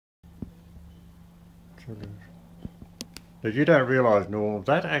Now you don't realise, Norm,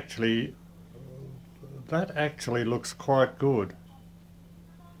 that actually looks quite good.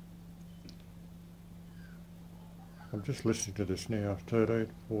 I'm just listening to this now, 13,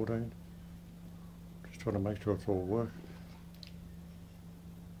 14. Just trying to make sure it's all working.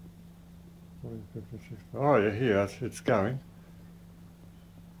 Oh yeah, here it's going.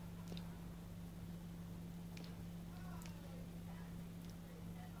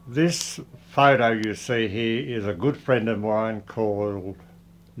 This photo you see here is a good friend of mine called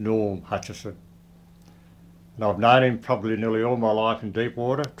Norn Hutchison. And I've known him probably nearly all my life in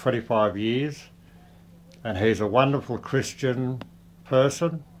Deepwater, 25 years. And he's a wonderful Christian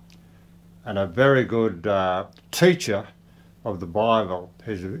person and a very good teacher of the Bible.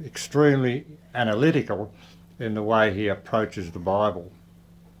 He's extremely analytical in the way he approaches the Bible.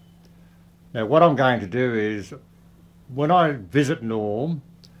 Now what I'm going to do is, when I visit Norm,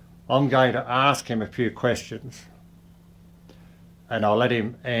 I'm going to ask him a few questions and I'll let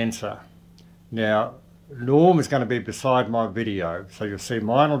him answer. Now Norm is going to be beside my video, so you'll see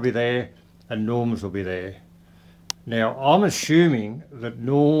mine will be there and Norm's will be there. Now I'm assuming that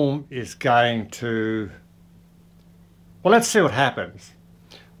Norm is going to, well, let's see what happens.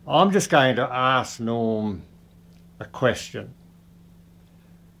 I'm just going to ask Norm a question.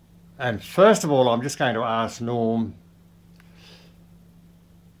 And first of all, I'm just going to ask Norm,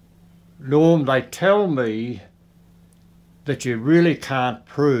 they tell me that you really can't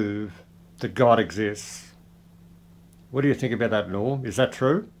prove that God exists. What do you think about that, Norm? Is that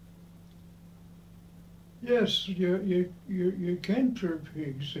true? Yes, you can prove he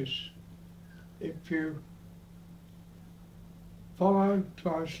exists if you follow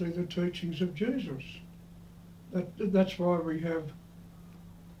closely the teachings of Jesus. That's why we have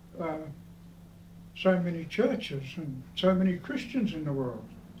so many churches and so many Christians in the world,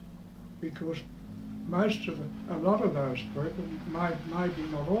 because a lot of those people, maybe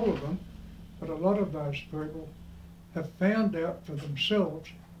not all of them, but a lot of those people have found out for themselves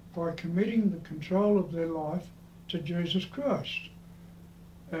by committing the control of their life to Jesus Christ.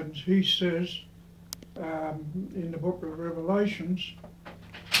 And he says in the book of Revelations,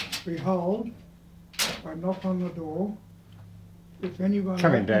 "Behold, I knock on the door. If anyone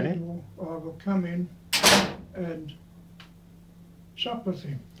opens the door, I will come in and sup with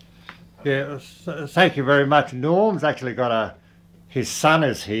him." Yeah, thank you very much. Norm's actually got his son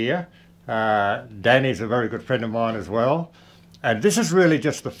is here. Danny's a very good friend of mine as well. And this is really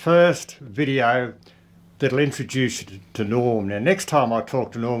just the first video that'll introduce you to Norm. Now, next time I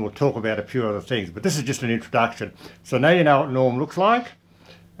talk to Norm, we'll talk about a few other things, but this is just an introduction. So now you know what Norm looks like,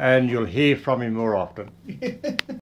 and you'll hear from him more often.